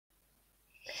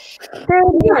Good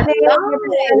We are evening,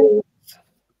 everyone. live.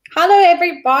 Hello,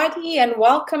 everybody, and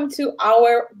welcome to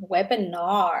our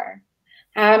webinar.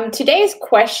 Today's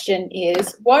question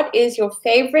is, what is your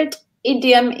favorite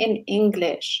idiom in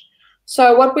English?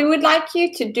 So what we would like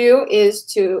you to do is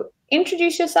to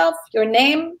introduce yourself, your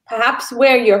name, perhaps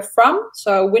where you're from,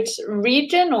 so which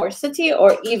region or city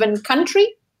or even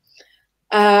country,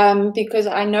 because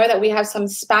I know that we have some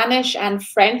Spanish and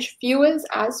French viewers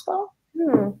as well.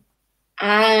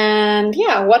 And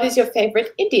yeah, what is your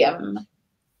favorite idiom?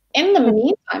 In the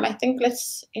meantime, I think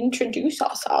let's introduce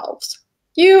ourselves.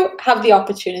 You have the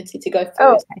opportunity to go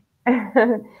first.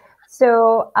 Okay.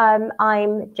 So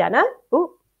I'm Jenna,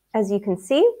 as you can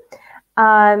see.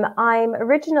 I'm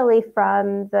originally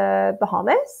from the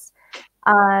Bahamas.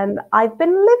 I've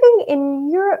been living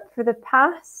in Europe for the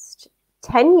past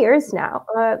 10 years now,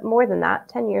 more than that,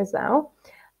 10 years now.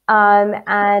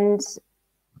 And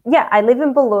yeah, I live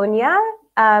in Bologna.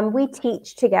 We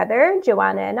teach together,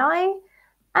 Joanna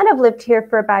and I've lived here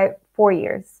for about 4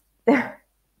 years.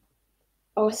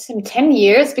 Awesome. 10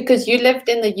 years, because you lived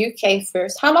in the UK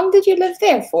first. How long did you live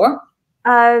there for?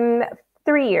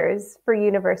 3 years for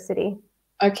university.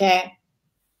 Okay.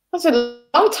 That's a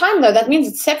long time, though. That means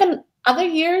it's 7 other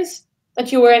years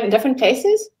that you were in different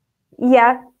places?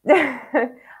 Yeah.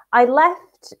 I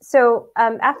left. So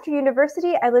after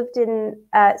university, I lived in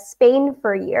Spain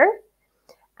for a year.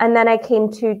 And then I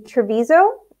came to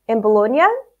Treviso in Bologna.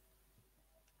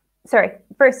 Sorry,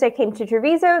 first I came to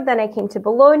Treviso, then I came to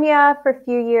Bologna for a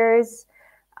few years,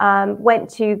 went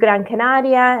to Gran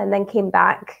Canaria, and then came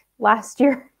back last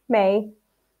year, May.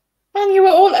 And you were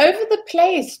all over the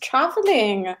place,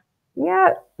 traveling.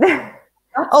 Yeah.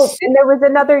 Oh, and there was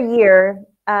another year.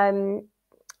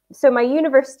 So my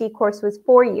university course was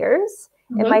 4 years.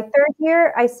 In my third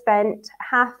year, I spent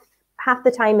half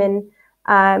the time in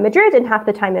Madrid and half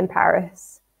the time in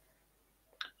Paris.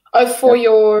 Oh, for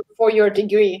your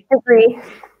degree. Degree.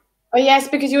 Oh yes,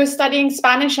 because you were studying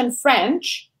Spanish and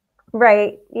French.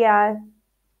 Right. Yeah.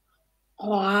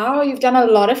 Wow, you've done a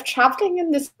lot of traveling in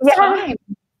this time.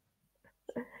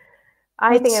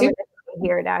 I think I'm going to stay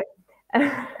here now.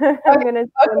 I'm going to.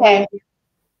 Okay.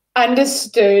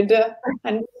 Understood.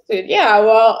 Understood. Yeah.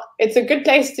 Well, it's a good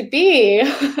place to be.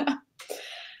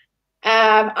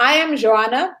 I am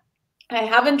Joanna. I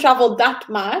haven't traveled that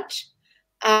much.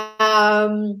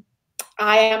 I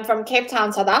am from Cape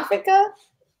Town, South Africa.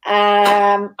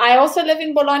 I also live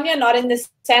in Bologna, not in the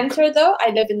center though.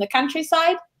 I live in the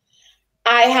countryside.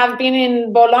 I have been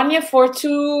in Bologna for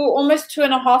almost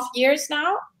 2.5 years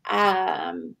now.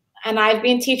 And I've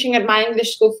been teaching at my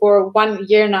English school for 1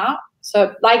 year now.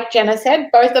 So like Jenna said,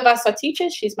 both of us are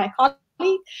teachers. She's my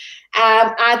colleague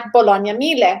at Bologna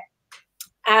Mille.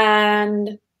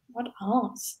 And what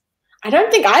else? I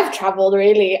don't think I've traveled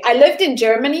really. I lived in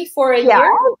Germany for a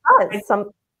year.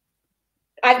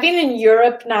 I've been in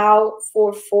Europe now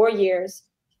for 4 years,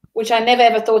 which I never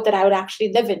ever thought that I would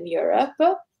actually live in Europe.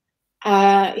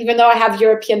 Even though I have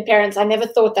European parents, I never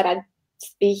thought that I'd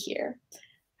be here.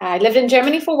 I lived in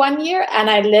Germany for 1 year, and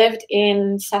I lived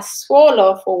in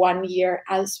Sassuolo for 1 year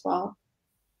as well,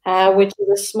 which is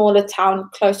a smaller town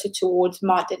closer towards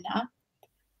Modena.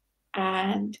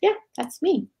 And yeah, that's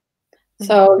me.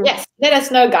 So yes, let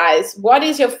us know, guys. What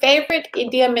is your favorite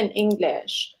idiom in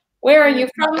English? Where are you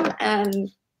from, and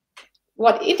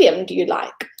what idiom do you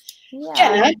like? Yeah.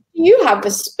 Jenna, do you have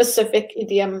a specific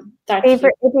idiom that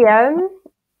favorite idiom?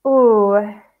 Ooh,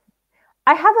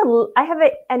 I have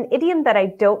an idiom that I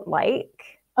don't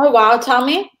like. Oh wow, tell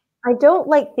me. I don't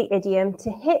like the idiom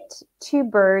to hit 2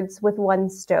 birds with 1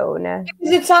 stone.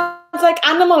 Because it sounds like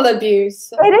animal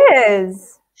abuse. It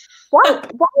is. Why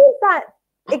is that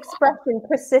expression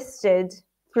persisted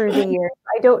through the years?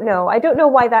 I don't know. I don't know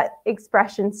why that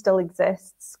expression still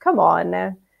exists. Come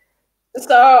on.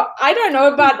 So I don't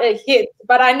know about a hit,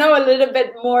 but I know a little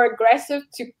bit more aggressive,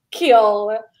 to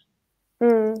kill.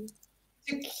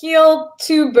 To kill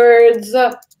 2 birds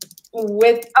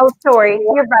with. Oh, sorry,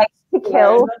 you're right. To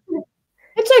kill.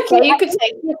 It's okay. You could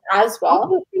say it as well.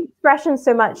 I hate the expression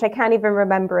so much I can't even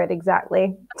remember it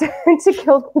exactly. To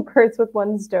kill 2 birds with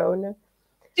 1 stone.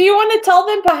 Do you want to tell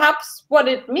them perhaps what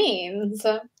it means?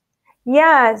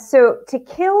 Yeah, so to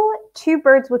kill 2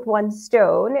 birds with 1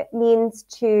 stone means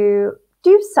to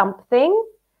do something,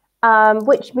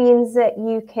 which means that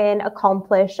you can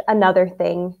accomplish another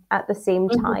thing at the same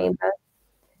time.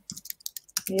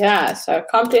 Yeah, so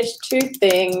accomplish 2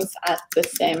 things at the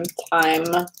same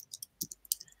time.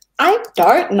 I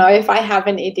don't know if I have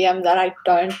an idiom that I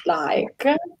don't like.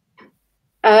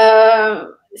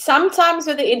 Sometimes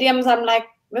with the idioms, I'm like,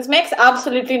 this makes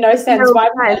absolutely no sense. Why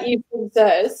would that even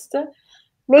exist?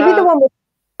 Maybe the one with,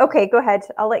 Okay, go ahead.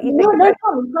 I'll let you No, think no about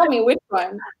problem. Tell me which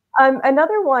one.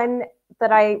 Another one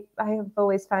that I have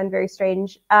always found very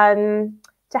strange. To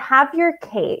have your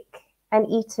cake and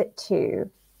eat it too.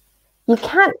 You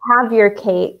can't have your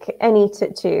cake and eat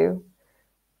it too.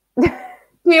 Do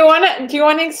you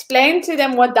wanna explain to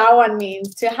them what that one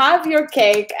means? To have your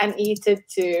cake and eat it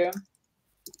too.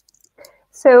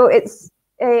 So it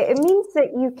means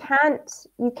that you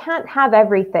can't have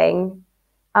everything.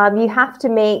 You have to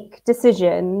make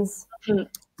decisions. Yeah,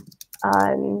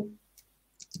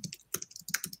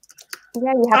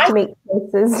 you have to make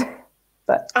choices.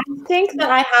 But I think that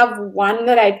I have one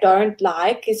that I don't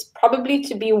like is probably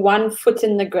to be 1 foot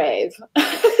in the grave.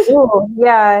 oh,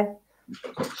 yeah.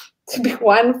 To be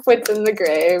 1 foot in the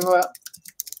grave.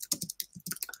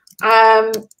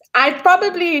 I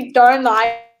probably don't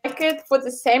like it for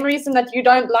the same reason that you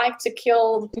don't like to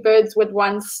kill birds with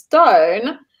 1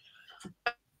 stone.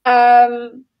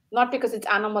 Not because it's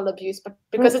animal abuse, but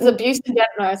because it's abuse in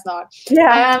general. No, it's not.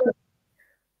 Yeah.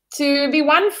 To be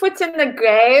 1 foot in the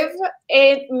grave,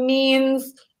 it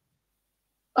means,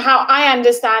 how I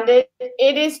understand it,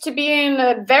 it is to be in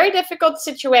a very difficult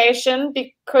situation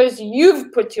because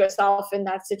you've put yourself in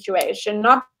that situation,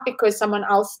 not because someone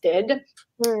else did.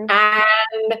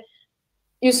 And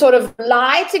you sort of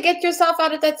lie to get yourself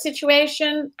out of that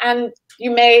situation, and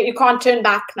you can't turn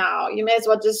back now. You may as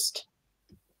well just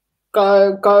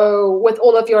go with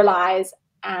all of your lies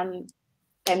and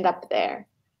end up there.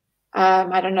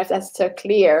 I don't know if that's so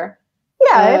clear.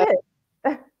 Yeah, it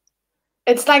is.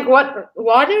 It's like what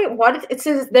it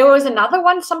says. There was another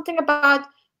one, something about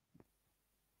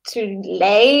to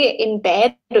lay in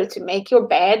bed or to make your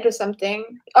bed or something.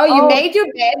 Oh, you made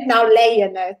your bed, now lay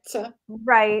in it.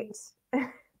 Right.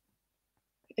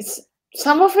 It's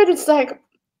some of it. It's like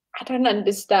I don't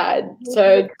understand.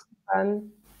 So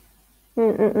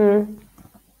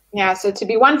yeah. So to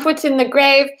be 1 foot in the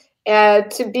grave,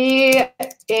 to be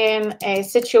in a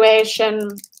situation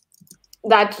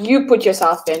that you put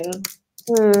yourself in.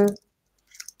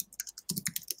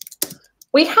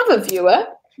 We have a viewer.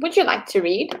 Would you like to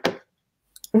read?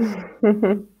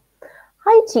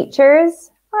 Hi,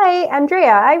 teachers. Hi,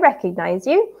 Andrea. I recognize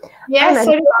you. Yes,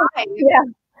 so do I. Yeah.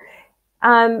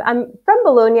 I'm from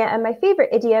Bologna, and my favorite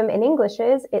idiom in English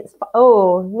is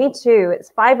me too.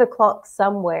 It's 5 o'clock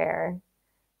somewhere.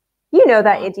 You know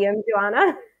that idiom,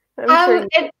 Joanna. Sure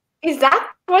is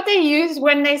that what they use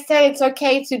when they say it's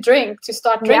okay to drink, to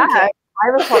start drinking? Yeah,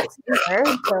 5 o'clock somewhere.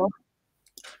 So.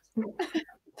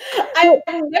 I've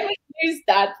never used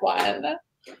that one.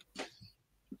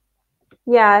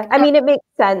 Yeah, I mean, it makes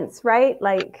sense, right?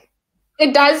 Like,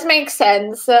 it does make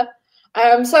sense. So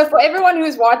for everyone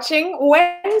who's watching,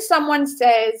 when someone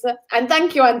says, and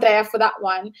thank you, Andrea, for that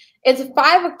one, it's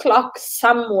 5 o'clock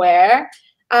somewhere,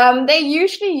 they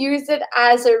usually use it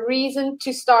as a reason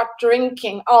to start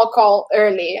drinking alcohol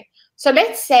early. So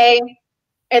let's say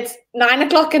it's 9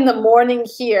 o'clock in the morning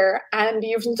here and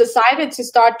you've decided to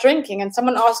start drinking, and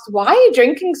someone asks, why are you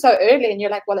drinking so early? And you're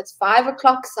like, well, it's 5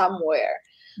 o'clock somewhere,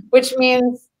 which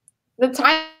means the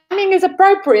timing is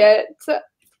appropriate.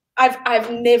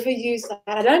 I've never used that.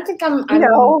 I don't think I'm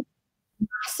a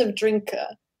massive drinker,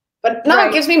 but now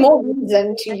it gives me more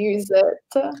reason to use it.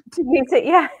 To use it,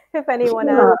 yeah. If anyone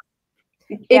else,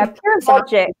 pure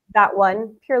logic. That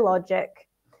one, pure logic.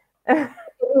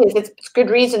 It's good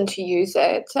reason to use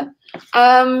it.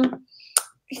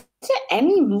 Is there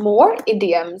any more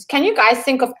idioms? Can you guys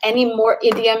think of any more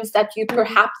idioms that you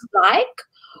perhaps like,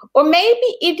 or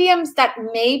maybe idioms that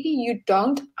maybe you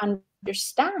don't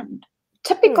understand?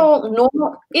 Typical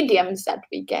normal idioms that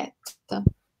we get.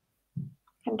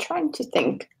 I'm trying to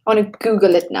think. I want to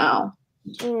Google it now.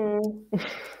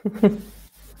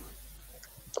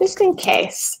 Just in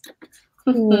case.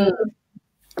 Why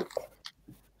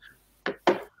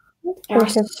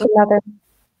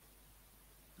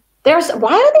are there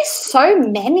so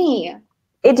many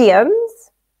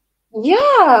idioms?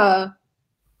 Yeah.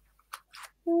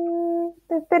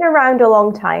 They've been around a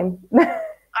long time.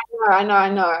 I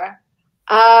know.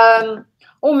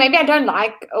 Or maybe I don't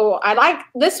like, or I like,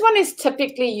 this one is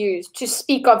typically used to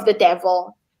speak of the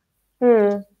devil.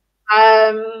 I'm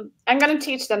going to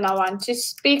teach them that one, to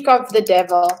speak of the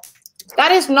devil.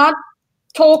 That is not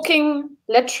talking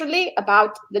literally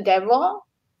about the devil.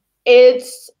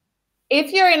 It's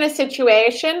if you're in a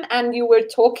situation and you were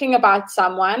talking about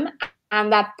someone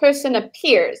and that person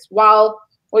appears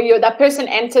that person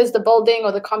enters the building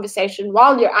or the conversation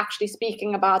while you're actually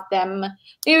speaking about them,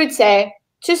 you would say,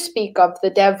 to speak of the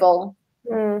devil.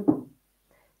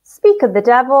 Speak of the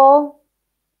devil.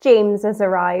 James has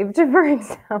arrived, for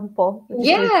example.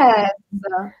 Yes.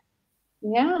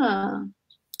 Yeah.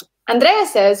 Andrea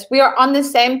says, we are on the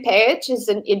same page is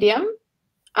an idiom.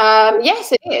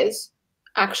 Yes, it is,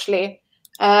 actually.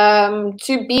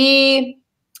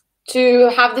 To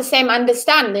have the same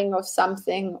understanding of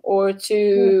something, or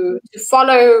to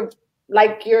follow,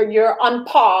 like you're on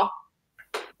par.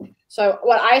 So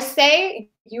what I say,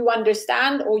 you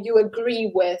understand or you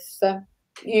agree with,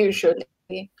 usually.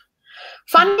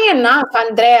 Funny enough,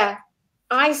 Andrea,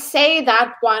 I say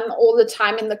that one all the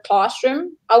time in the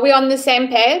classroom. Are we on the same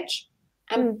page?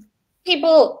 And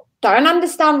people don't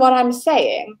understand what I'm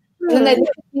saying. And then they look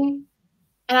at me,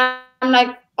 and I'm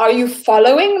like, are you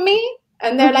following me?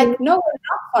 And they're like, no, we're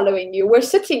not following you. We're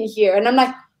sitting here. And I'm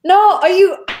like, no, are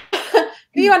you,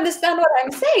 do you understand what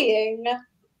I'm saying?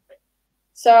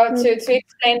 So to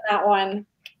explain that one,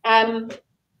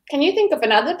 can you think of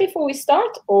another before we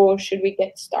start, or should we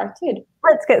get started?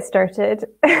 Let's get started.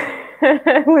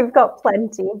 We've got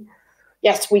plenty.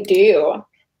 Yes, we do.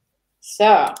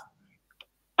 So,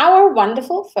 our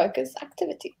wonderful focus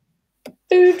activity.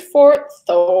 Food for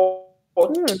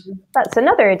thought. That's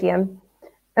another idiom.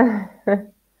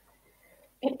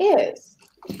 It is.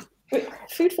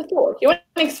 Food for thought. You want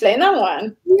to explain that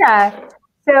one? Yeah.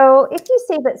 So if you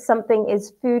say that something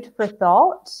is food for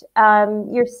thought,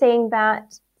 you're saying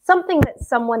that something that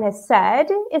someone has said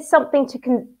is something to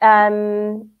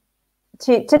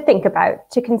think about,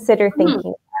 to consider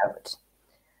thinking about.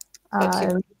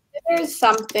 So consider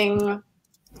something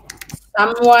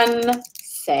someone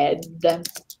said.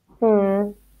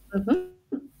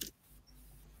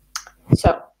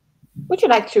 So, would you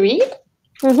like to read?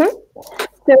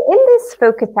 So in this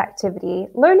focus activity,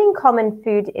 learning common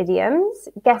food idioms,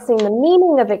 guessing the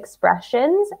meaning of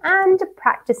expressions, and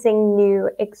practicing new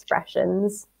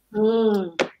expressions.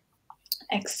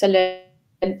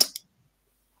 Excellent.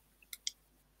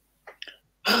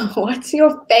 What's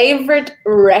your favorite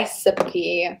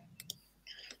recipe?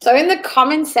 So in the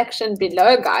comment section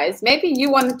below, guys, maybe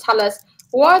you want to tell us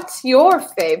what's your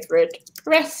favorite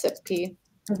recipe.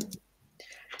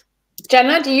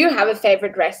 Jenna, do you have a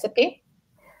favorite recipe?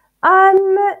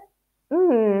 That's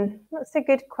a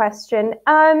good question.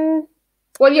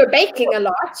 Well, you're baking a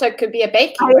lot, so it could be a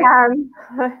baking recipe.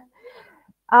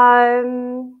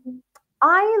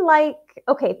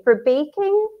 For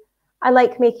baking, I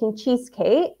like making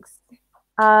cheesecakes.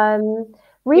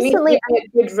 Recently, you need a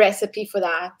good recipe for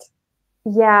that.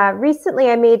 Yeah, recently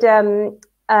I made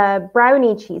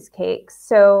brownie cheesecakes.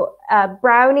 So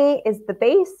brownie is the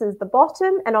base, is the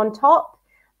bottom, and on top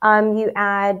you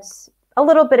add a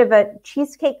little bit of a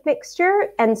cheesecake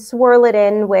mixture and swirl it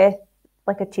in with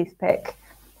like a toothpick,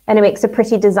 and it makes a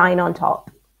pretty design on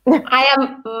top. I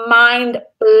am mind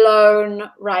blown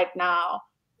right now.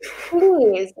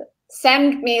 Please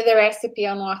send me the recipe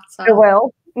on WhatsApp. I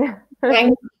will.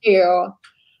 Thank you.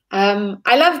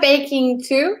 I love baking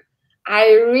too.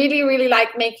 I really, really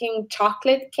like making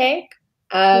chocolate cake.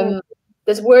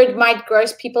 This word might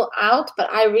gross people out, but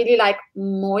I really like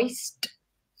moist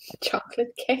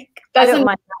chocolate cake. I don't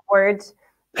mind that word.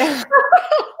 I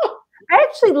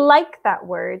actually like that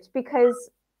word because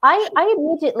I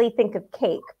immediately think of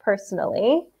cake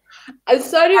personally. And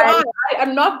so do I.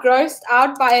 I'm not grossed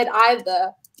out by it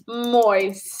either.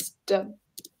 Moist.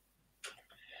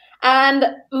 And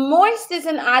moist is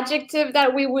an adjective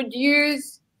that we would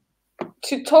use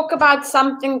to talk about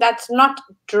something that's not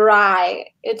dry.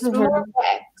 It's more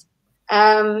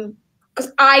wet.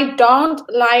 Because I don't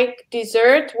like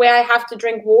dessert where I have to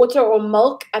drink water or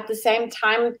milk at the same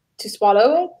time to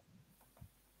swallow it.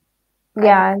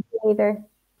 Yeah, neither.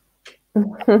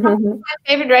 My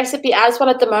favorite recipe as well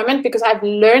at the moment, because I've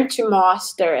learned to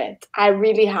master it. I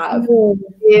really have.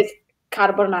 Is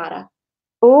carbonara.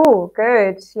 Oh,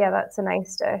 good. Yeah, that's a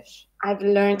nice dish. I've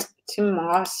learned to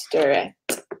master it.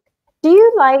 Do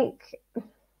you like...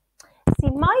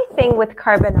 See, my thing with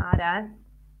carbonara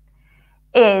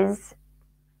is...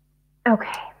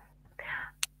 Okay.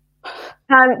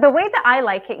 The way that I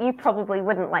like it, you probably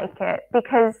wouldn't like it,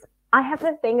 because I have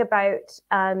the thing about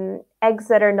eggs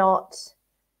that are not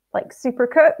like super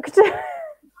cooked.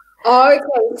 Oh,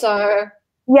 okay, so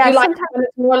yeah, you like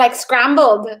it's more like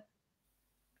scrambled.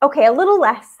 Okay, a little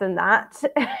less than that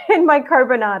in my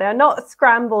carbonara, not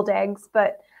scrambled eggs,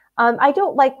 but I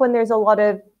don't like when there's a lot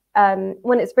of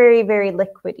when it's very, very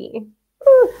liquidy.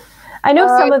 I know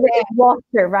some of it is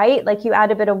water, right? Like you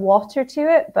add a bit of water to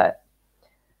it, but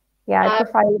yeah, I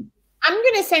prefer. I'm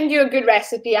gonna send you a good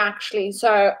recipe actually,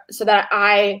 so that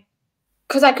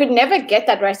because I could never get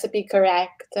that recipe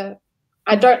correct.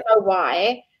 I don't know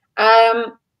why.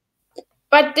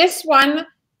 But this one,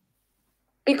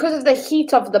 because of the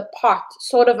heat of the pot,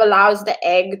 sort of allows the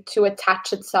egg to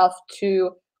attach itself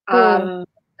to the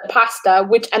the pasta,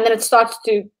 and then it starts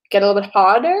to get a little bit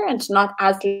harder and it's not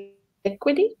as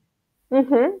liquidy.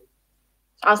 Mm-hmm.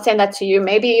 I'll send that to you.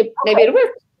 Maybe it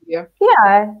works for you.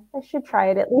 Yeah, I should try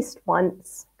it at least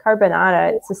once.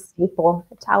 Carbonara, it's a staple,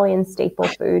 Italian staple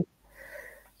food.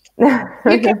 You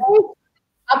can always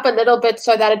up a little bit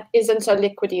so that it isn't so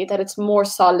liquidy, that it's more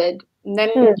solid. And then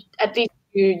at least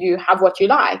you have what you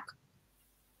like.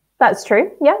 That's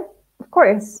true. Yeah, of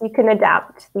course. You can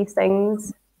adapt these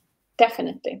things.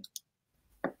 Definitely.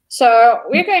 So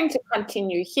we're going to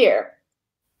continue here.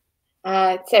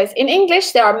 It says, in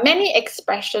English, there are many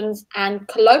expressions and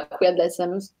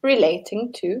colloquialisms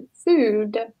relating to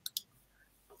food.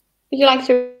 Would you like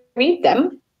to read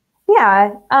them?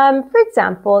 Yeah. For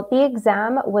example, the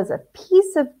exam was a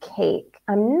piece of cake.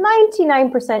 I'm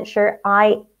 99% sure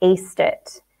I aced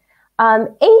it.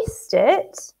 Aced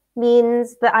it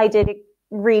means that I did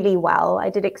really well. I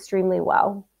did extremely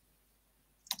well.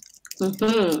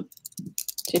 Mm-hmm.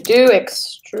 To do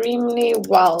extremely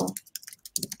well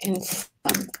in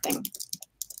something.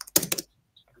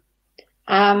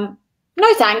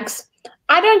 No thanks.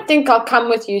 I don't think I'll come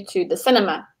with you to the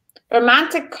cinema.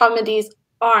 Romantic comedies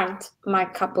aren't my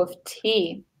cup of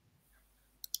tea.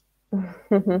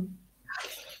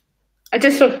 I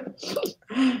just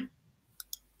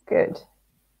good.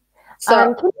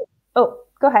 So go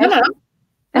ahead. No,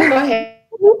 go ahead.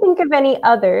 Can you think of any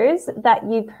others that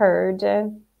you've heard?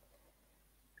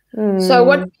 So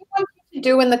what we want you to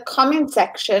do in the comment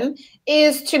section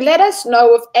is to let us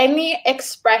know of any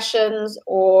expressions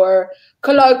or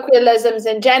colloquialisms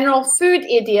in general, food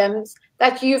idioms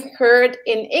that you've heard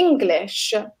in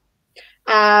English.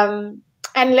 And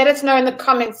let us know in the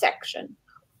comment section.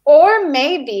 Or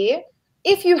maybe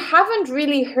if you haven't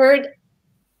really heard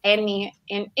any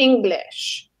in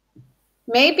English,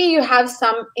 maybe you have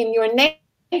some in your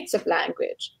native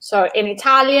language. So in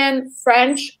Italian,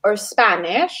 French, or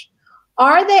Spanish,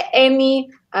 are there any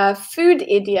food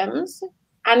idioms?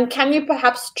 And can you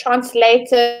perhaps translate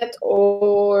it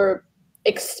or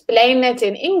explain it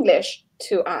in English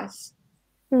to us?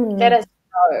 Let us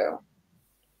know.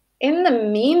 In the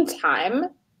meantime,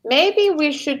 maybe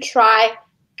we should try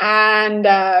and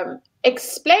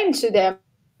explain to them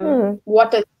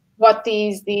what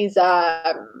these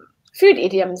food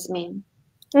idioms mean.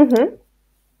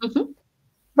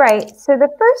 Right. So the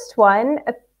first one,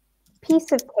 a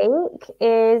piece of cake,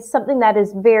 is something that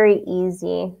is very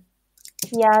easy.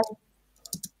 Yeah.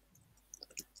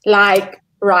 Like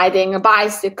riding a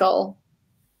bicycle.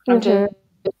 I'm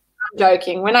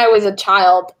joking. When I was a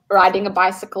child, riding a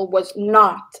bicycle was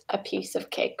not a piece of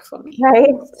cake for me. Right.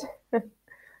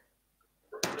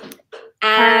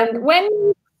 And when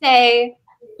we say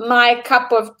my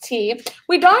cup of tea,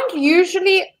 we don't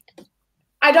usually,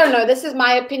 I don't know, this is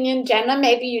my opinion, Jenna,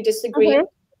 maybe you disagree.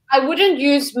 I wouldn't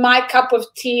use my cup of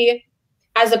tea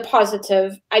as a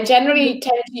positive. I generally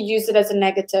tend to use it as a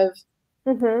negative.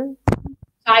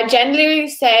 I generally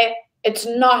say it's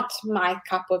not my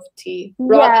cup of tea,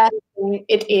 rather than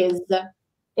it is.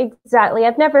 Exactly.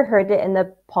 I've never heard it in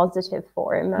the positive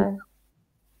form.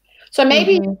 So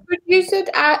maybe you could use it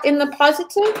in the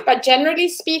positive, but generally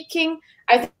speaking,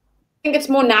 I think it's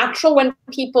more natural when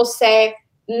people say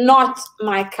not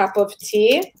my cup of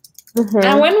tea.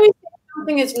 And when we say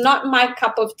something is not my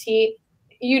cup of tea,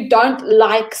 you don't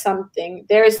like something.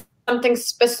 There is something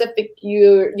specific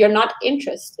you're not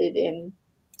interested in.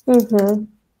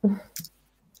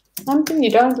 Something you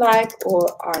don't like or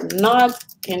are not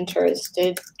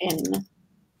interested in.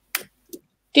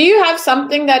 Do you have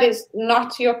something that is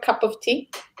not your cup of tea?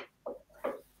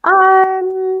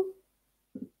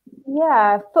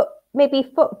 Yeah, maybe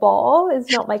football is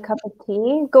not my cup of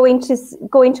tea. Going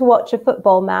to watch a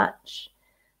football match.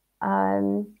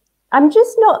 I'm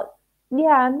just not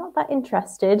that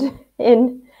interested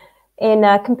in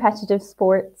competitive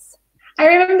sports. I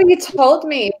remember you told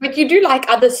me, but you do like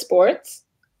other sports.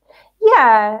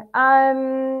 Yeah.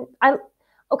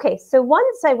 Okay, so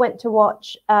once I went to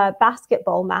watch a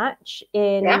basketball match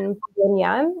in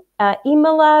Virginia,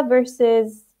 Imola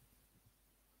versus,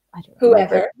 I don't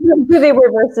remember who they were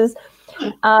versus.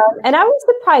 And I was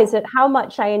surprised at how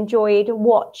much I enjoyed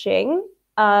watching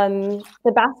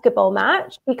the basketball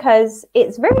match because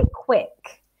it's very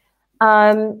quick.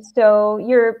 So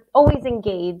you're always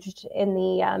engaged in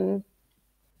the...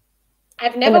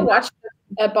 I've never watched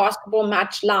a basketball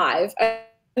match live,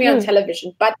 only on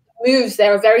television, but moves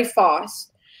there are very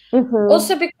fast.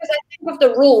 Also because I think of the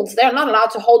rules, they're not allowed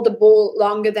to hold the ball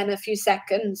longer than a few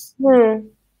seconds.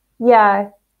 Yeah,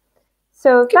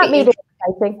 so that made it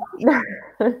exciting.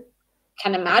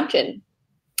 Can imagine.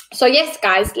 So yes,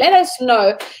 guys, let us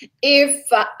know if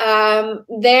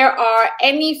there are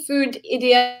any food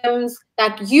idioms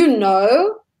that you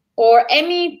know, or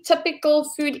any typical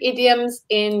food idioms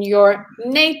in your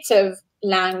native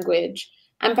language,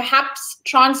 and perhaps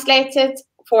translate it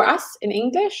for us in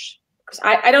English, because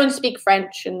I don't speak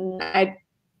French and I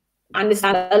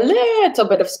understand a little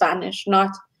bit of Spanish,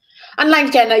 not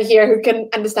unlike Jenna here who can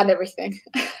understand everything.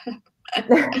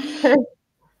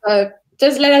 So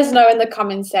just let us know in the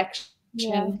comment section.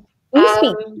 Yeah. You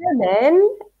speak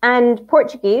German and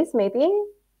Portuguese, maybe?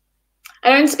 I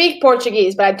don't speak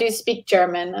Portuguese, but I do speak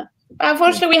German.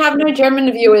 Unfortunately, we have no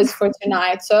German viewers for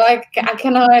tonight, so I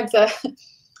cannot,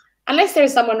 unless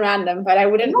there's someone random, but I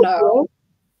wouldn't know.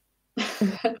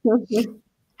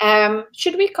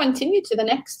 Should we continue to the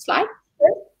next slide?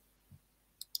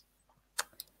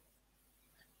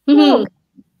 Okay.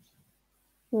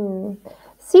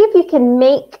 See if you can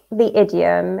make the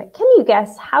idiom. Can you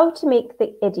guess how to make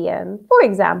the idiom? For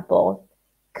example,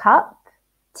 cup,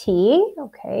 tea.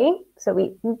 Okay, so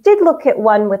we did look at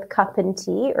one with cup and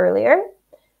tea earlier.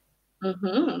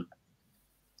 So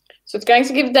it's going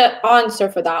to give the answer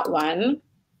for that one.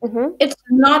 It's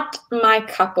not my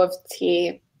cup of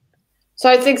tea.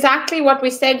 So it's exactly what we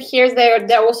said here.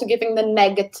 They're also giving the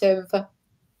negative.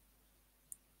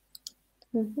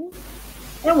 And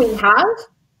we have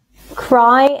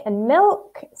cry and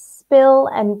milk, spill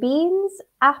and beans,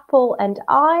 apple and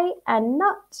I, and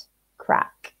nut,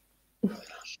 crack.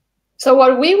 So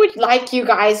what we would like you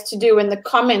guys to do in the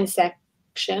comment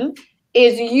section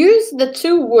is use the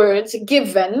 2 words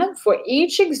given for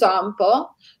each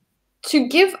example to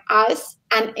give us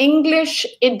an English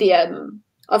idiom.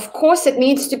 Of course, it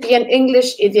needs to be an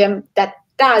English idiom that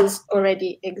does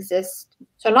already exist.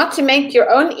 So not to make your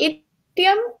own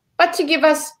idiom, but to give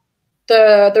us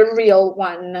the real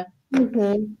one.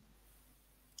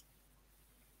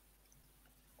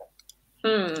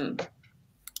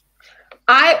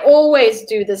 I always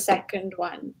do the second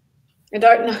one. I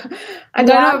don't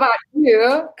know about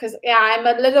you, because I'm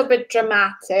a little bit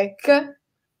dramatic,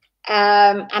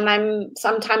 and I'm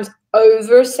sometimes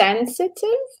oversensitive.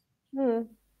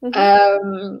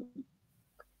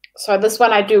 So this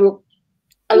one I do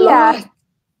a lot.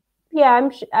 Yeah,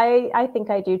 I think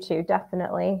I do too,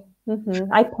 definitely.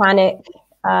 I panic.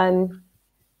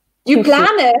 You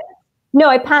plan it? No,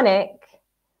 I panic.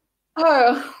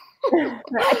 Oh.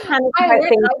 I panic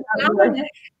about things.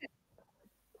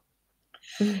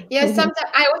 Yeah,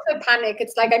 sometimes I also panic.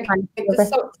 It's like I get this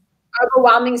so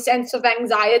overwhelming sense of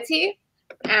anxiety,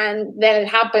 and then it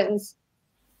happens.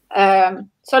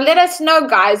 So let us know,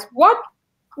 guys, what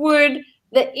would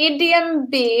the idiom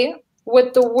be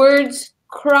with the words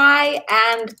cry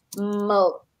and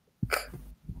milk?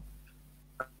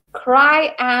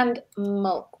 Cry and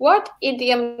milk. What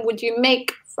idiom would you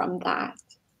make from that?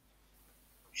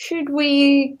 Should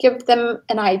we give them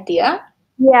an idea?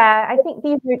 Yeah, I think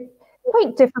these are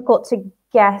quite difficult to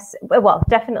guess. Well,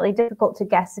 definitely difficult to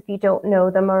guess if you don't know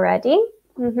them already.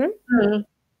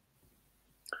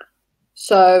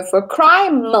 So for cry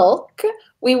milk,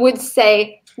 we would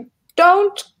say,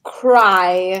 don't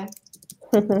cry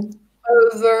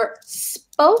over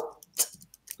spilt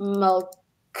milk.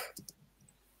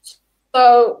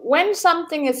 So when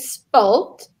something is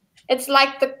spilt, it's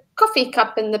like the coffee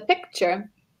cup in the picture.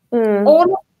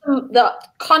 All of the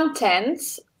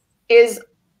contents is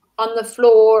on the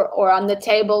floor or on the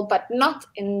table, but not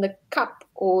in the cup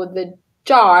or the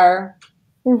jar.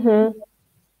 Would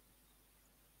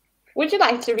you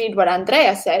like to read what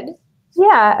Andrea said?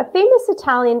 Yeah, a famous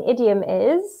Italian idiom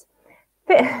is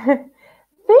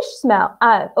fish smell.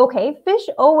 Fish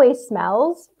always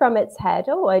smells from its head.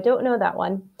 Oh, I don't know that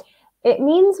one. It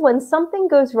means when something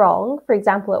goes wrong, for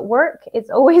example, at work, it's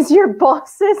always your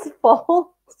boss's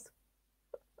fault.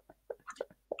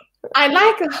 I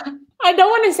don't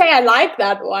want to say I like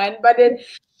that one, but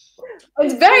it's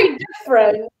very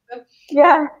different.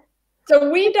 Yeah. So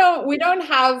we don't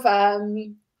have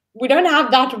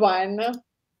that one.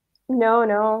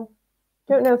 No.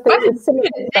 Don't know if there's a similar.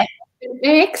 It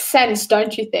makes sense,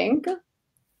 don't you think?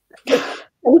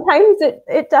 Sometimes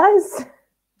it does.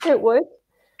 It would.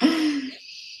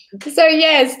 So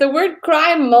yes, the word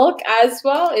cry milk as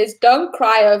well is don't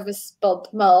cry over spilled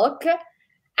milk.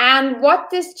 And what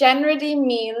this generally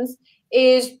means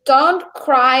is don't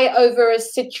cry over a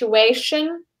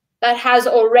situation that has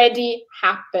already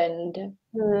happened.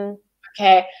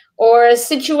 Okay, or a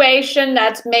situation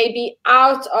that's maybe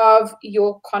out of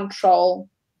your control.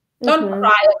 Don't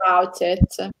cry about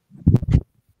it.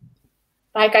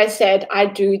 Like I said, I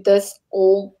do this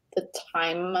all the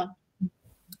time.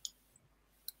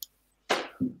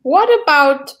 What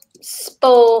about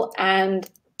spill and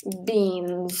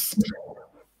beans?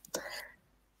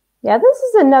 Yeah, this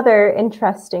is another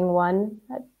interesting one.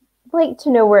 I'd like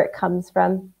to know where it comes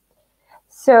from.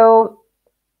 So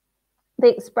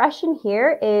the expression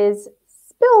here is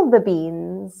spill the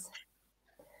beans.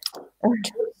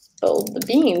 Spill the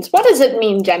beans. What does it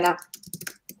mean, Jenna?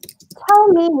 Tell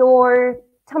me your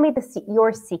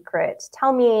secret.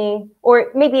 Tell me,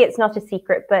 or maybe it's not a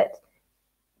secret, but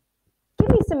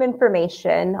give me some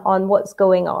information on what's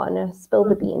going on. Spill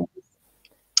the beans.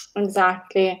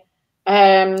 Exactly.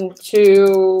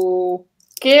 To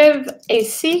give a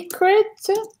secret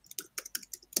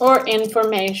or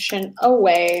information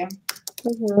away.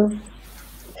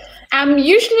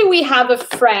 Usually we have a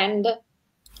friend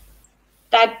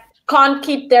that can't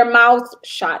keep their mouth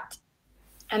shut,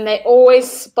 and they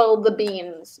always spill the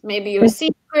beans. Maybe your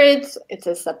secrets, it's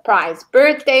a surprise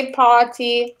birthday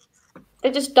party.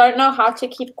 They just don't know how to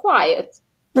keep quiet.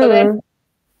 So they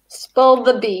spill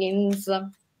the beans.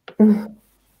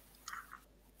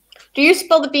 Do you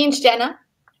spill the beans, Jenna?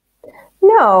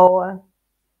 No,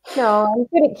 I'm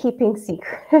good at keeping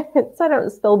secrets. I don't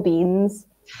spill beans.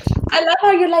 I love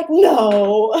how you're like,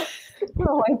 no.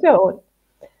 No, I don't.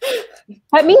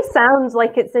 That may sound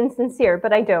like it's insincere,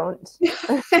 but I don't.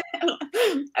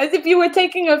 As if you were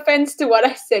taking offense to what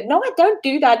I said. No, I don't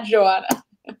do that, Joanna.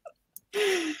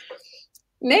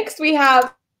 Next, we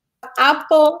have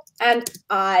apple and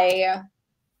I.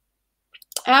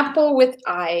 Apple with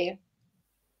I.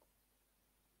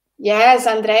 Yes,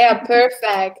 Andrea,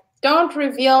 perfect. Don't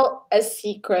reveal a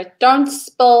secret. Don't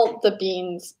spill the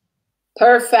beans.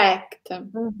 Perfect.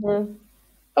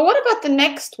 But what about the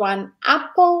next one?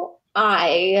 Apple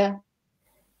I.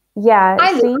 Yeah.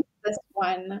 I like this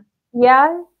one.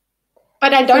 Yeah.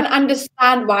 But I don't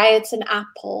understand why it's an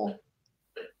apple.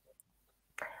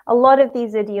 A lot of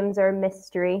these idioms are a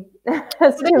mystery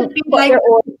as to what their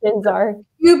origins are.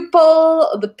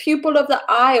 The pupil of the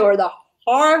eye, or the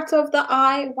heart of the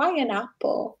eye. Why an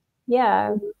apple?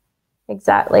 Yeah,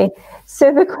 exactly.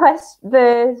 So the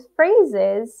phrase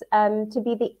is to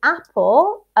be the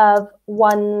apple of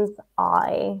one's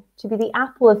eye, to be the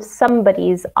apple of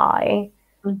somebody's eye.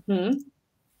 And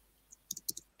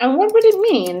what would it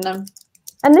mean?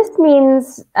 And this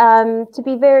means to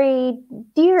be very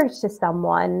dear to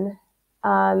someone.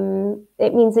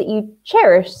 It means that you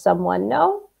cherish someone,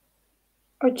 no?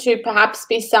 Or to perhaps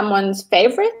be someone's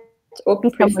favorite or be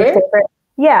preferred? Favorite.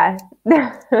 Yeah.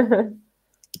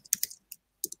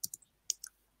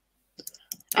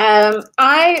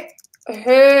 I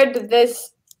heard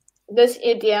this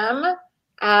idiom,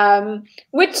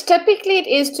 which typically it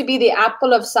is to be the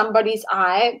apple of somebody's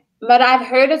eye, but I've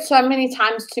heard it so many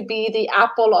times to be the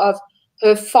apple of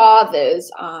her father's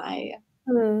eye.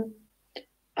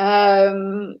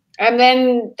 And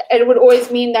then it would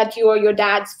always mean that you are your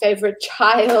dad's favorite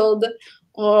child.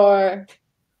 Or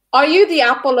are you the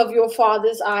apple of your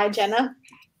father's eye, Jenna?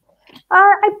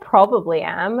 I probably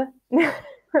am.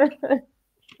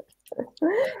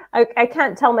 I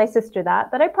can't tell my sister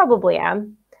that, but I probably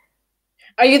am.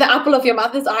 Are you the apple of your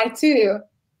mother's eye too?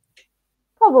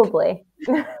 Probably.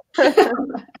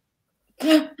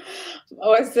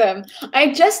 Awesome.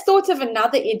 I just thought of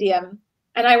another idiom,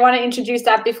 and I want to introduce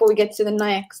that before we get to the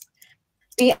next.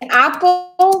 The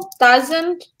apple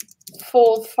doesn't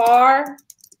fall far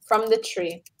from the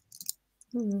tree.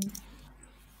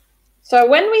 So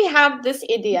when we have this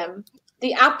idiom,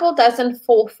 the apple doesn't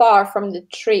fall far from the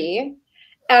tree,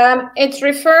 it's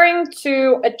referring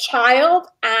to a child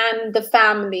and the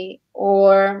family.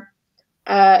 Or,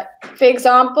 for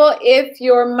example, if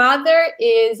your mother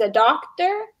is a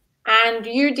doctor and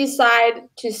you decide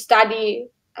to study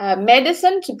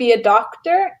medicine to be a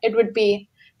doctor, it would be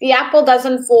the apple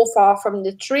doesn't fall far from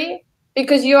the tree,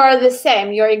 because you are the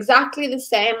same. You're exactly the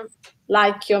same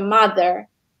like your mother.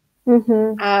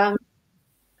 But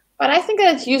I think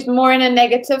that it's used more in a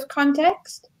negative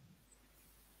context.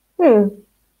 Do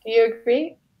you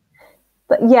agree?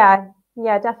 But yeah,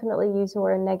 definitely used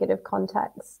more in negative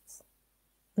contexts.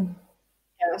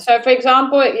 Yeah. So, for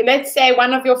example, let's say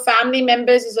one of your family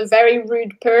members is a very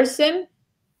rude person,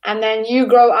 and then you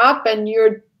grow up and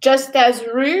you're just as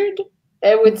rude.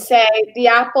 They would say the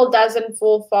apple doesn't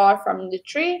fall far from the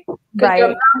tree, because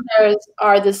your mothers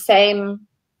are the same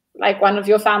like one of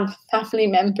your family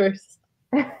members.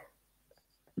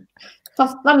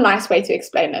 Not a nice way to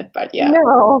explain it, but yeah.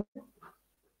 No.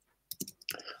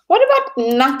 What about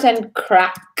nut and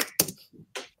crack?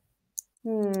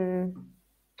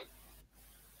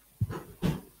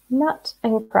 Nut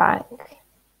and crack.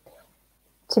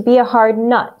 To be a hard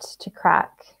nut to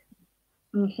crack.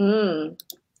 To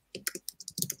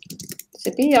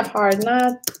be a hard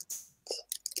nut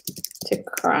to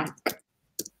crack.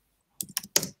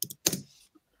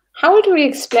 How would we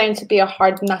explain to be a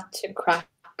hard nut to crack?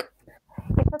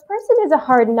 If a person is a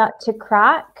hard nut to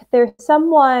crack, they're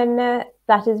someone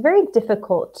that is very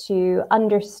difficult to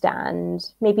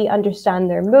understand, maybe understand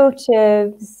their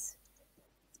motives.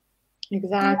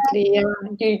 Exactly. Yeah.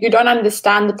 You don't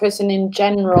understand the person in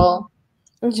general.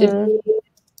 To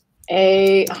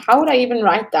be how would I even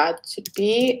write that? To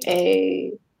be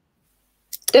a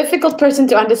difficult person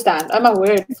to understand. Oh my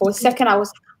word. For a second I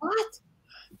was like, what?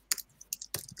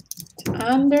 To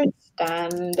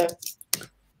understand.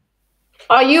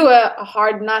 Are you a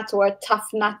hard nut or a tough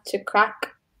nut to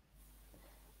crack?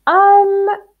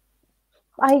 I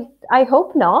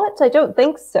hope not. I don't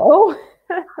think so.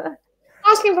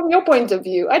 Asking from your point of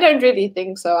view, I don't really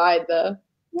think so either.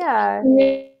 Yeah.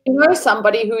 You know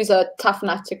somebody who's a tough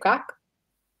nut to crack?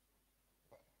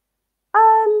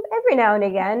 Every now and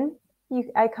again,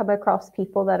 I come across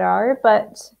people that are,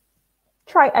 but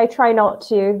I try not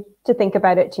to think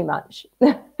about it too much.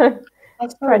 That's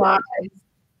so wise.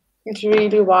 It's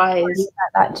really wise.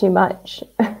 That too much.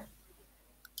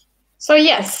 So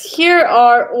yes, here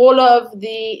are all of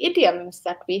the idioms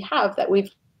that we have that we've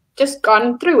just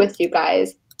gone through with you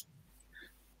guys.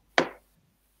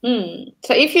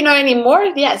 So if you know any more,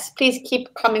 yes, please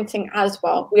keep commenting as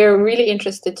well. We're really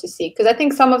interested to see, because I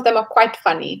think some of them are quite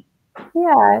funny.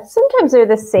 Yeah, sometimes they're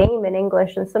the same in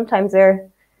English, and sometimes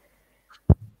they're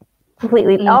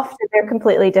completely, often they're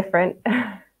completely different.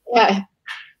 Yeah.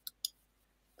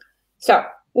 So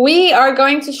we are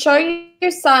going to show you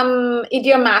some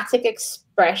idiomatic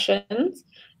expressions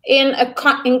in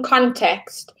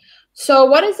context. So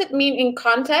what does it mean in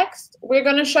context? We're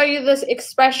going to show you these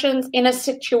expressions in a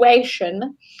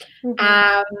situation.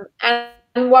 And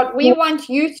what we want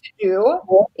you to do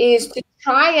is to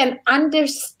try and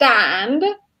understand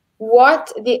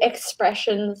what the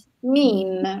expressions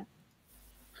mean.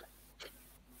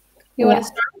 You want to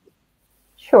start?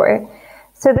 Sure.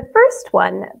 So the first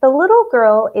one, the little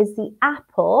girl is the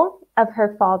apple of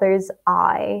her father's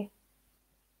eye.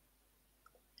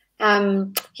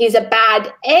 He's a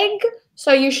bad egg,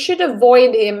 so you should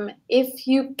avoid him if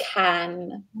you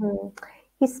can.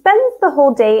 He spends the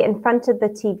whole day in front of the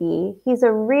TV. He's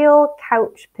a real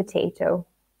couch potato.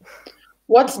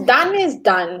 What's done is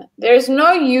done. There's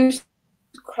no use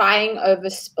crying over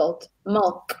spilt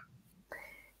milk.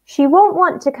 She won't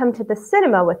want to come to the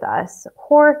cinema with us.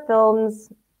 Horror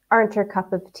films aren't her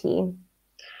cup of tea.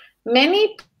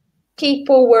 Many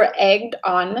people were egged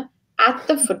on at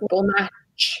the football match.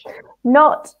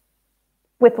 Not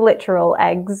with literal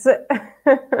eggs.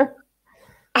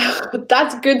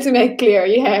 That's good to make clear,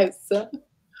 yes.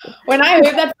 When I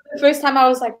heard that for the first time, I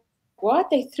was like, what?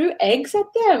 They threw eggs at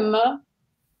them? I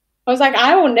was like,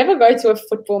 I will never go to a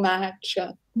football match.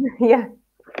 Yeah.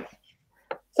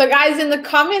 So guys, in the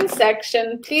comment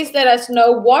section, please let us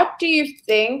know, what do you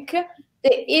think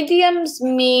the idioms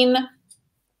mean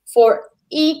for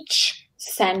each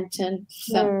sentence?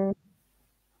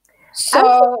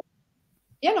 So,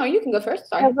 you can go first.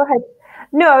 Sorry. Oh, go ahead.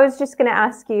 No, I was just going to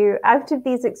ask you, out of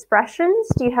these expressions,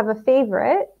 do you have a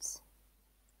favorite?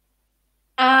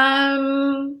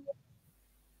 I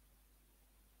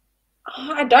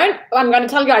don't. I'm going to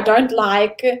tell you, I don't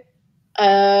like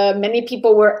many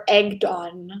people were egged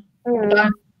on. I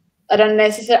don't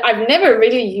necessarily. I've never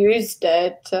really used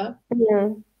it. I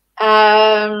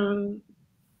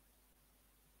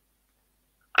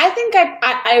think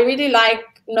I really like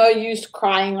no use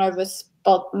crying over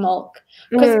spilt milk,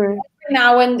 because every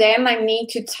now and then I need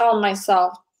to tell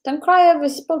myself, don't cry over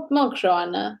spilt milk,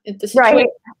 Joanna. The situation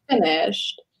is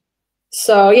finished.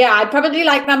 So yeah, I probably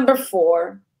like number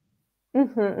 4.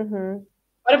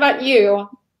 What about you?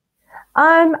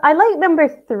 I like number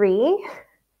 3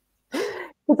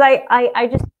 because I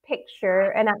just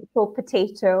picture an actual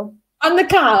potato on the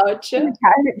couch. On the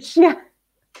couch, yeah,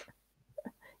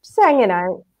 just hanging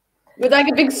out with like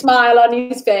a big smile on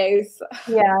his face.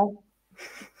 Yeah.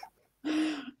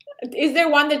 Is there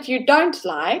one that you don't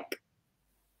like?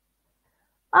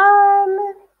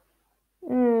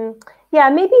 Yeah,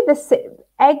 maybe the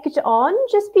egged on,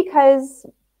 just because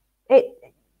it,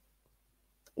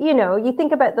 you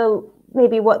think about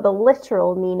maybe what the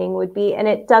literal meaning would be, and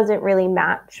it doesn't really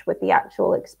match with the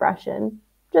actual expression.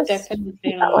 Just definitely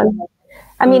that one.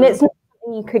 I mean, it's not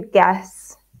something you could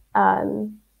guess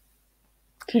the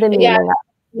meaning of.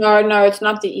 No, it's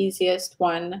not the easiest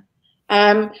one.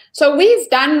 So we've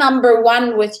done number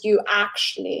 1 with you,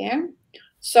 actually.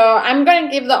 So I'm going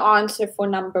to give the answer for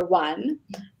number 1.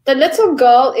 The little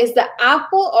girl is the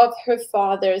apple of her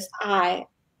father's eye,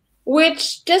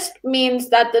 which just means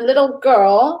that the little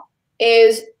girl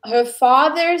is her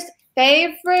father's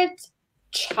favorite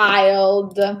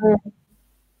child.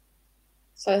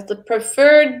 So it's the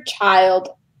preferred child,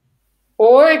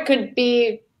 or it could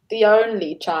be the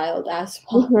only child as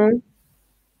well.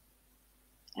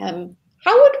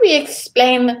 How would we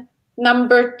explain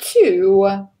number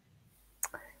 2?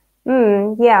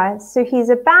 Yeah, so he's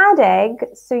a bad egg,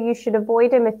 so you should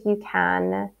avoid him if you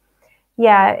can.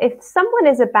 Yeah, if someone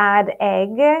is a bad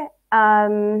egg,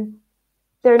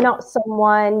 they're not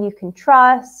someone you can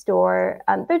trust, or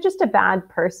they're just a bad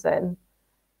person.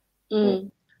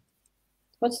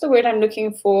 What's the word I'm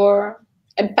looking for?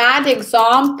 A bad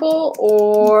example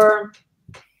or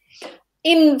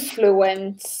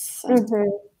influence?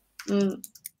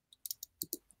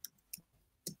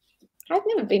 I've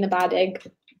never been a bad egg.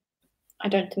 I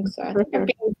don't think so. I think I've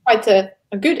been quite a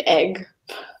good egg.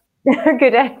 A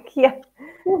good egg, yeah.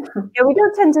 Yeah, we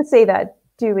don't tend to say that,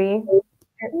 do we?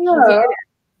 No.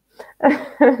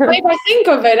 If I think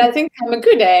of it, I think I'm a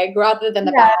good egg rather than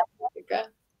a bad egg.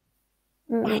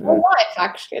 My whole life,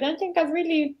 actually. I don't think I've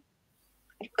really...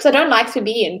 Because I don't like to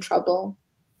be in trouble.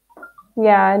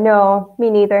 Yeah, no, me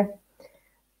neither.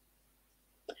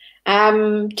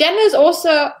 Jenna's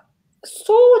also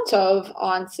sort of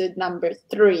answered number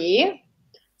 3.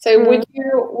 So would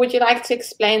you like to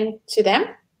explain to them?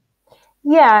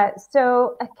 Yeah,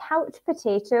 so a couch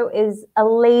potato is a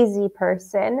lazy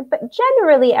person, but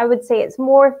generally I would say it's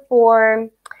more for,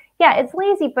 it's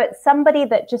lazy, but somebody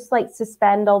that just likes to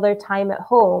spend all their time at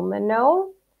home. And no,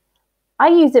 I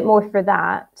use it more for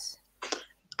that.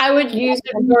 I would use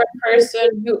it for a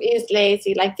person who is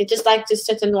lazy, like they just like to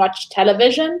sit and watch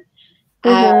television.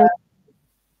 And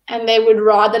they would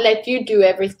rather let you do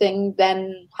everything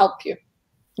than help you.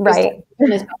 Right.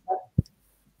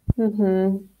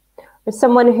 Or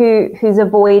someone who's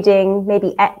avoiding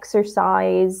maybe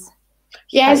exercise.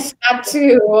 Yes, that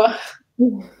too.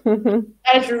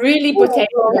 That's really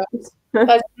potato.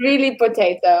 That's really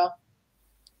potato.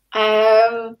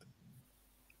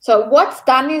 So what's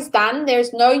done is done.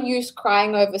 There's no use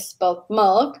crying over spilt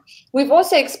milk. We've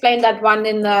also explained that one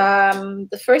in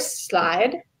the first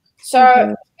slide.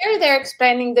 So here they're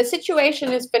explaining the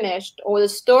situation is finished or the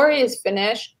story is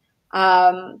finished.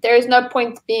 There is no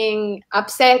point being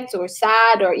upset or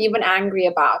sad or even angry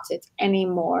about it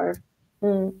anymore.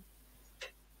 And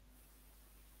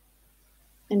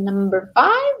number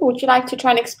 5, would you like to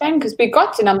try and explain? Because we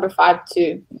got to number 5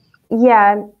 too.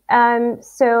 Yeah.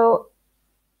 So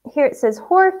here it says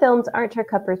horror films aren't her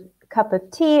cup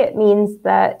of tea. It means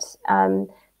that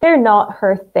they're not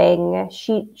her thing.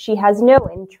 She has no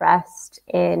interest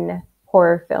in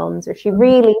horror films, or she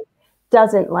really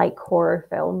doesn't like horror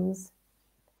films.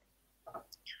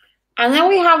 And then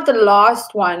we have the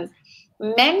last one.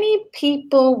 Many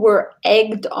people were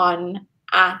egged on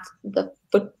at the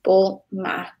football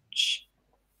match.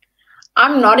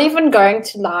 I'm not even going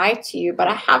to lie to you, but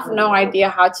I have no idea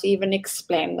how to even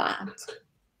explain that.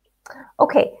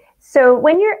 Okay, so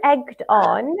when you're egged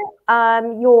on,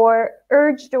 you're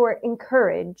urged or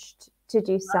encouraged to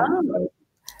do something.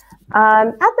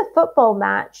 At the football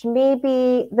match,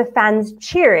 maybe the fans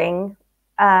cheering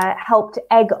helped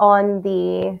egg on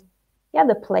the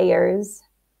players.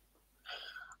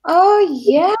 Oh,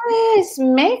 yes,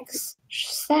 makes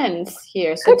sense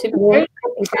here. So to be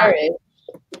encouraged.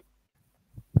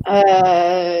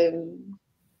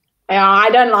 I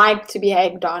don't like to be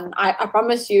egged on. I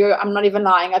promise you, I'm not even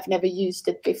lying. I've never used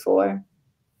it before.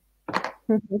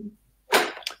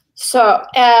 So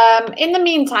in the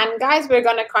meantime, guys, we're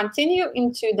going to continue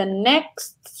into the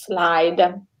next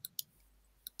slide.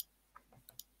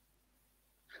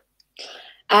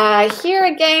 Here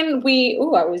again,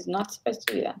 I was not supposed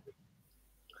to do that.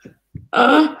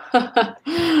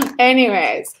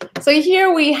 Anyways, so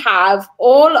here we have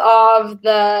all of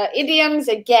the idioms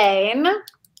again.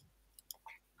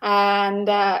 And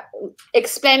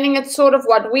explaining it sort of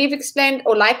what we've explained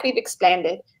or like we've explained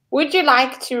it. Would you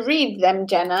like to read them,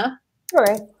 Jenna?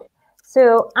 Sure.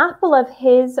 So apple of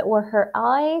his or her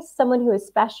eye, someone who is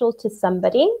special to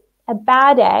somebody. A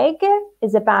bad egg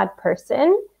is a bad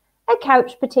person. A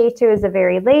couch potato is a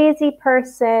very lazy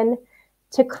person.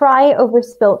 To cry over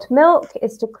spilt milk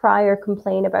is to cry or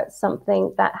complain about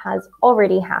something that has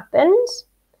already happened.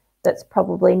 That's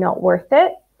probably not worth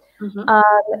it.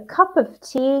 Cup of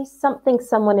tea, something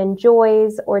someone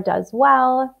enjoys or does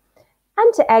well.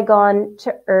 And to egg on,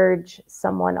 to urge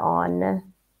someone on.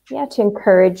 Yeah, to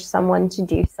encourage someone to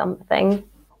do something.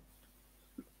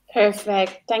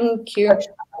 Perfect. Thank you.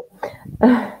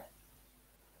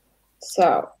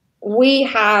 So we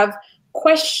have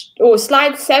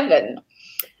slide 7.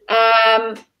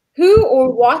 Who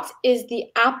or what is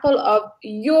the apple of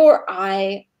your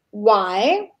eye?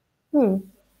 Why?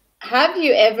 Have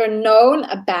you ever known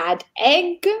a bad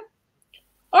egg?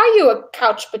 Are you a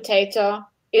couch potato?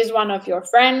 Is one of your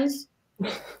friends?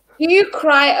 Do you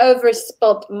cry over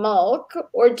spilt milk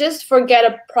or just forget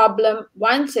a problem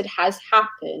once it has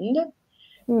happened?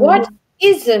 What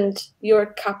isn't your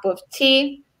cup of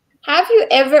tea? Have you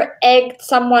ever egged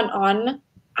someone on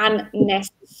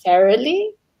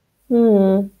unnecessarily?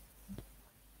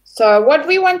 So what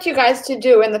we want you guys to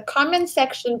do in the comment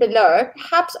section below,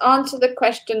 perhaps answer the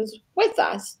questions with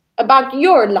us about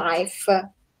your life.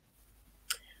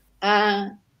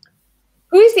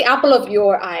 Who is the apple of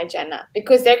your eye, Jenna?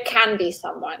 Because there can be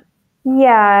someone.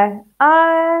 Yeah.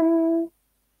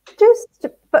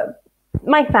 But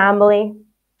my family.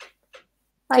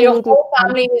 So your whole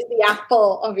family is the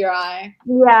apple of your eye.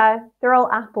 Yeah, they're all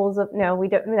apples of. No, we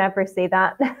don't never say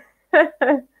that.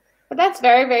 But that's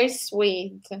very, very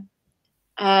sweet.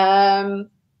 I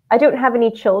don't have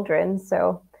any children,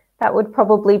 so that would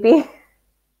probably be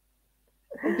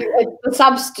a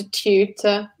substitute.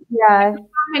 Yeah. I don't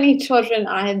have any children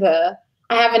either.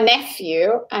 I have a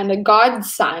nephew and a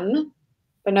godson,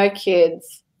 but no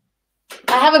kids.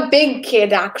 I have a big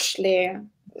kid, actually.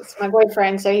 It's my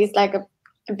boyfriend, so he's like a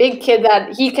big kid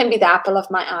that he can be the apple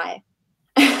of my eye.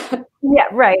 Yeah,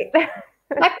 right.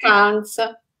 That counts.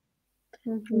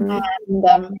 And,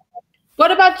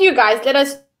 what about you guys? Let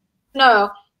us know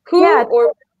who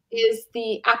or is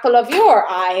the apple of your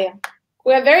eye.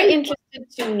 We're very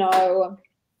interested to know.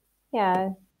 Yeah.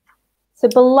 So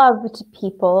beloved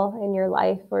people in your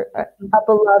life or a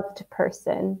beloved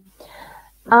person.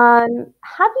 Have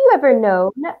you ever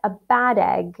known a bad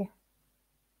egg?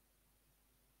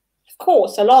 Of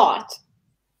course, a lot.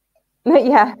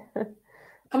 Yeah.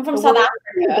 I'm from South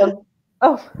Africa.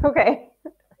 Oh, okay.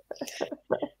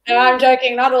 No, I'm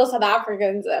joking. Not all South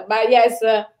Africans, but yes,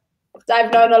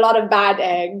 I've known a lot of bad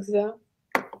eggs.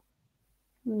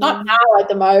 Not now at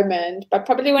the moment, but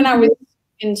probably when I was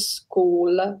in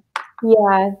school.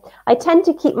 Yeah, I tend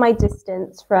to keep my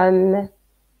distance from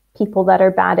people that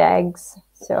are bad eggs.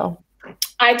 So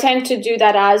I tend to do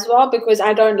that as well because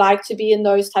I don't like to be in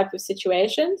those type of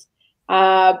situations.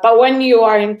 But when you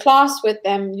are in class with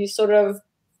them, you sort of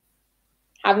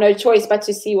have no choice but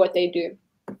to see what they do.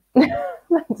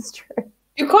 That's true.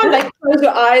 You can't like close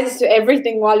your eyes to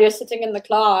everything while you're sitting in the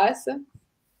class.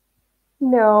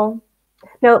 No.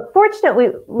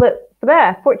 Fortunately,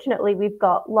 we've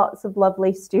got lots of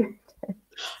lovely students.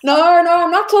 No,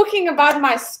 I'm not talking about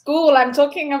my school. I'm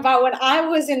talking about when I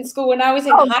was in school, when I was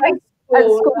in high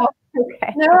school.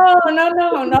 Okay. No, not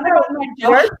about my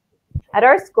job. At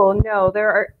our school, no,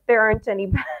 there aren't any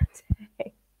bad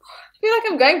eggs. I feel like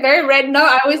I'm going very red. No,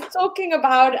 I was talking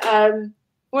about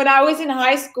when I was in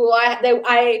high school.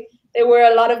 There were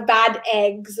a lot of bad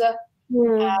eggs.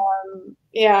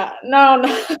 Yeah, no.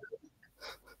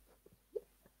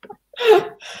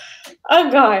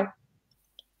 Oh God.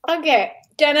 Okay,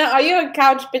 Jenna, are you a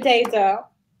couch potato?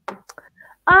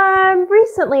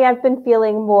 Recently I've been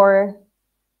feeling more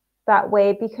that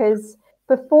way because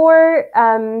before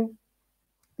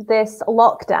this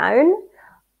lockdown,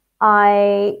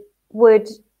 I would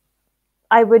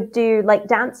do like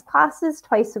dance classes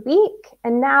twice a week,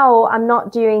 and now I'm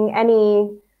not doing any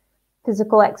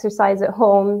physical exercise at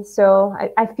home, so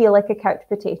I feel like a couch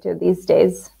potato these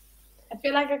days. I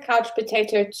feel like a couch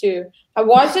potato too. I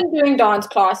wasn't doing dance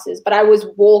classes, but I was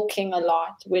walking a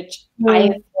lot, which I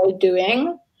enjoy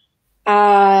doing.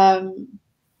 And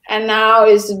now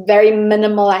is very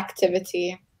minimal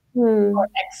activity or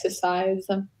exercise.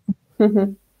 So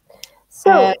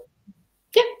yeah,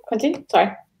 continue.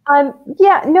 Sorry. I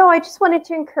just wanted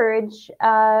to encourage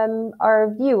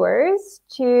our viewers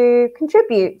to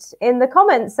contribute in the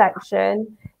comments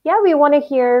section. Yeah, we want to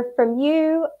hear from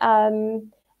you.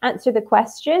 Answer the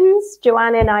questions.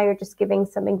 Joanna and I are just giving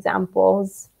some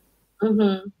examples.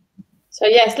 So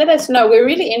yes, let us know. We're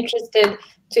really interested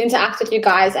to interact with you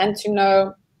guys and to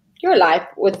know your life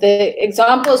with the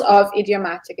examples of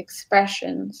idiomatic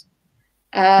expressions.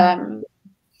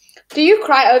 Do you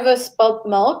cry over spilt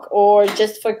milk or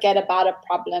just forget about a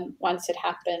problem once it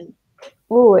happened?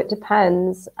 Oh, it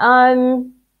depends. Yeah,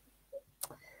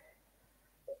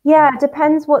 it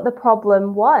depends what the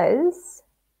problem was.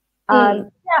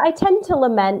 Yeah, I tend to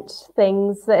lament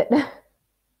things that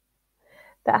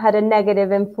had a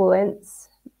negative influence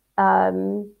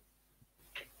on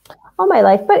my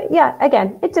life. But yeah,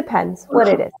 again, it depends what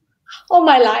it is. All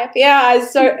my life, yeah,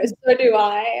 so do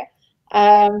I.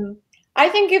 I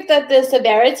think if the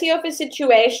severity of a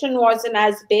situation wasn't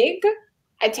as big,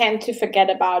 I tend to forget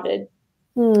about it.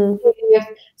 If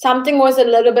something was a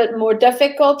little bit more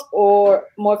difficult or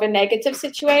more of a negative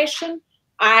situation,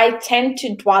 I tend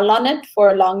to dwell on it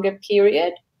for a longer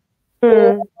period.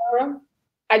 Mm. Or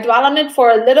I dwell on it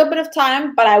for a little bit of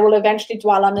time, but I will eventually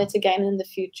dwell on it again in the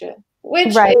future,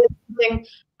 which Right. is something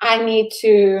I need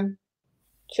to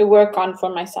work on for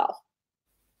myself.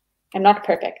 I'm not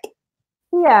perfect.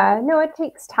 Yeah, no, it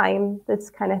takes time, this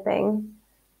kind of thing.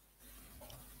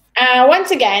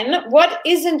 Once again, what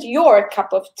isn't your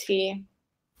cup of tea?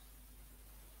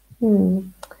 What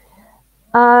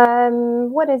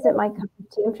isn't my cup of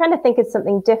tea? I'm trying to think of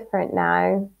something different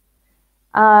now.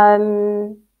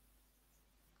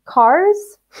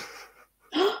 Cars?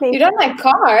 You don't like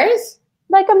cars?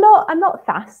 Like I'm not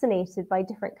fascinated by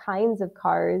different kinds of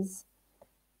cars.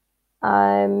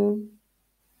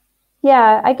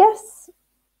 Yeah, I guess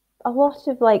a lot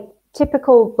of like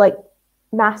typical like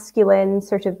masculine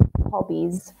sort of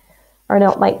hobbies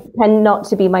tend not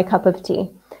to be my cup of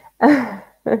tea.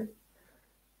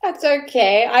 That's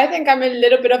okay. I think I'm a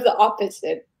little bit of the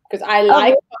opposite because I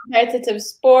like competitive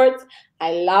sports.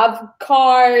 I love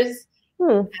cars.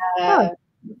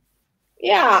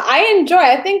 Yeah, I enjoy.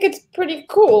 I think it's pretty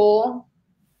cool.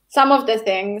 Some of the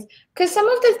things, because some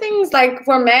of the things like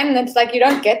for men, it's like you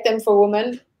don't get them for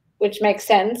women, which makes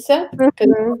sense.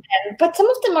 But some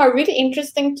of them are really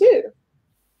interesting too.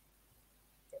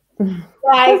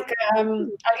 Like, I'll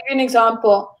give you an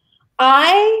example.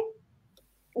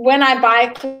 When I buy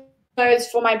clothes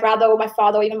for my brother or my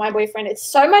father or even my boyfriend,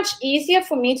 it's so much easier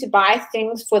for me to buy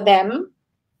things for them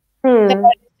than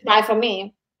what it is to buy for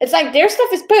me. It's like their stuff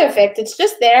is perfect. It's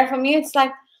just there. For me, it's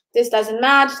like this doesn't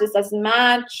match, this doesn't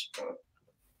match.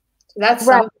 So that's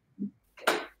right.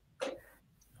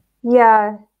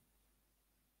 Yeah.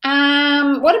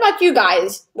 What about you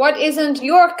guys? What isn't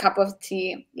your cup of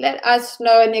tea? Let us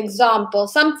know an example,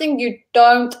 something you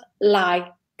don't like.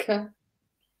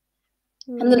 And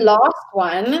the last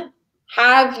one,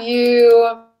 have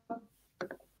you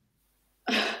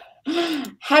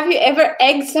ever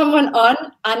egged someone on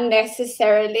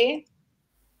unnecessarily?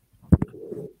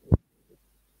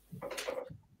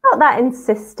 Not that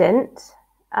insistent.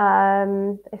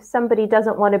 If somebody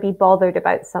doesn't want to be bothered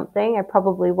about something, I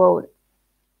probably won't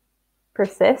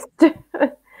persist. Trying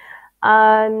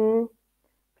to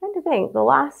think, the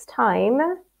last time.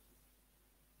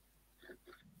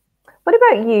 What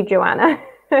about you, Joanna?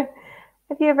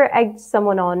 Have you ever egged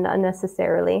someone on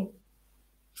unnecessarily?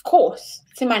 Of course,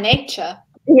 it's in my nature.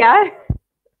 Yeah.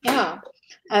 Yeah.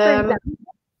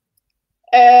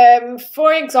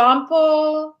 For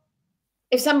example,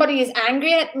 if somebody is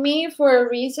angry at me for a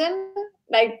reason,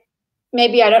 like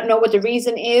maybe I don't know what the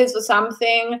reason is or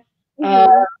something,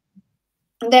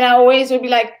 then I always would be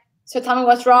like, so tell me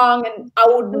what's wrong. And I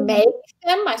would make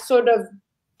them, I sort of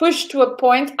push to a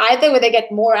point either where they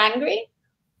get more angry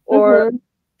or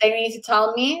they need to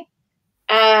tell me.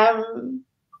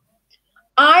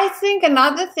 I think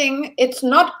another thing, it's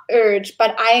not urge,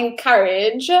 but I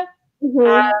encourage.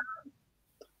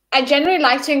 I generally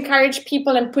like to encourage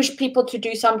people and push people to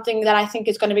do something that I think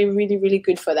is going to be really, really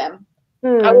good for them.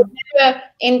 I would never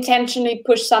intentionally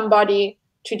push somebody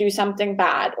to do something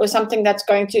bad or something that's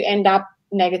going to end up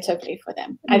negatively for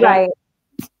them. I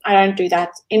don't do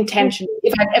that intentionally.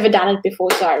 If I've ever done it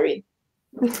before, sorry.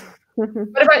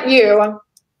 What about you?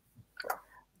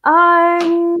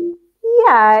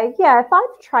 Yeah. If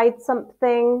I've tried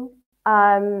something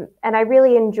and I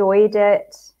really enjoyed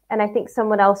it, and I think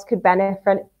someone else could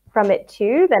benefit from it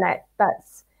too, then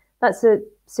that's a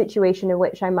situation in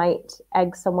which I might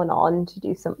egg someone on to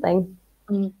do something.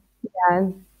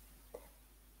 Yeah,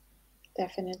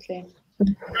 definitely.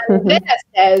 And Lena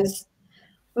says,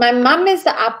 my mum is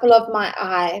the apple of my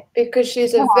eye because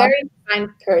she's a very kind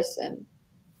person,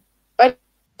 but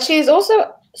she's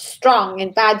also strong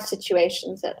in bad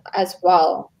situations as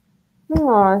well.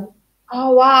 Oh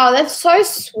wow, that's so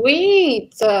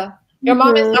sweet. Your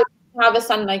mom is lucky to have a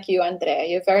son like you, Andrea.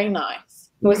 You're very nice.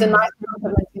 It was a nice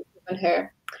compliment you've given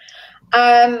her.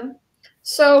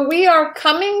 So we are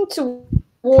coming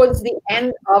towards the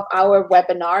end of our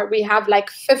webinar. We have like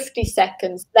 50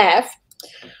 seconds left.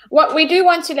 What we do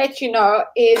want to let you know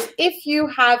is if you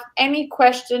have any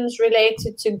questions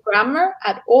related to grammar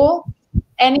at all,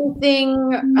 anything,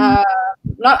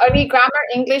 not only grammar,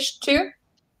 English too,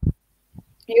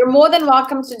 you're more than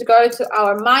welcome to go to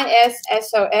our Myes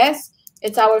SOS.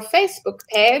 It's our Facebook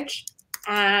page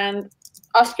and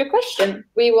ask your question.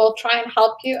 We will try and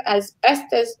help you as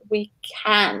best as we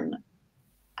can.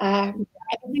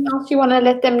 Anything else you want to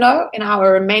let them know in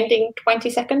our remaining 20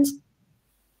 seconds?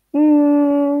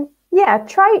 Yeah,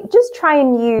 just try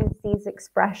and use these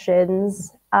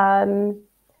expressions.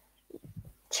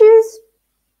 Choose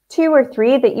 2 or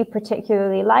 3 that you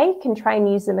particularly like and try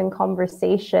and use them in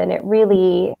conversation. It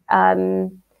really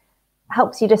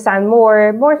helps you to sound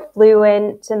more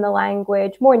fluent in the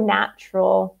language, more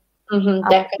natural.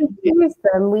 Definitely.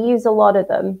 We use a lot of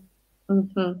them.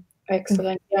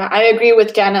 Excellent. Yeah, I agree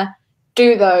with Jenna.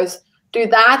 Do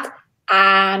that,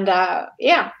 and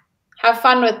yeah, have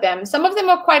fun with them. Some of them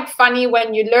are quite funny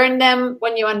when you learn them,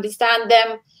 when you understand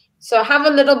them. So have a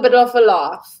little bit of a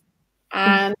laugh.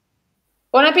 And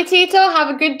bon appetito. Have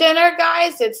a good dinner,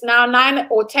 guys. It's now 9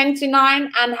 or 10 to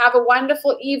 9, and have a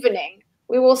wonderful evening.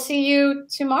 We will see you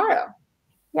tomorrow.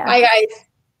 Yes. Bye, guys.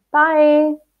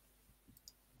 Bye.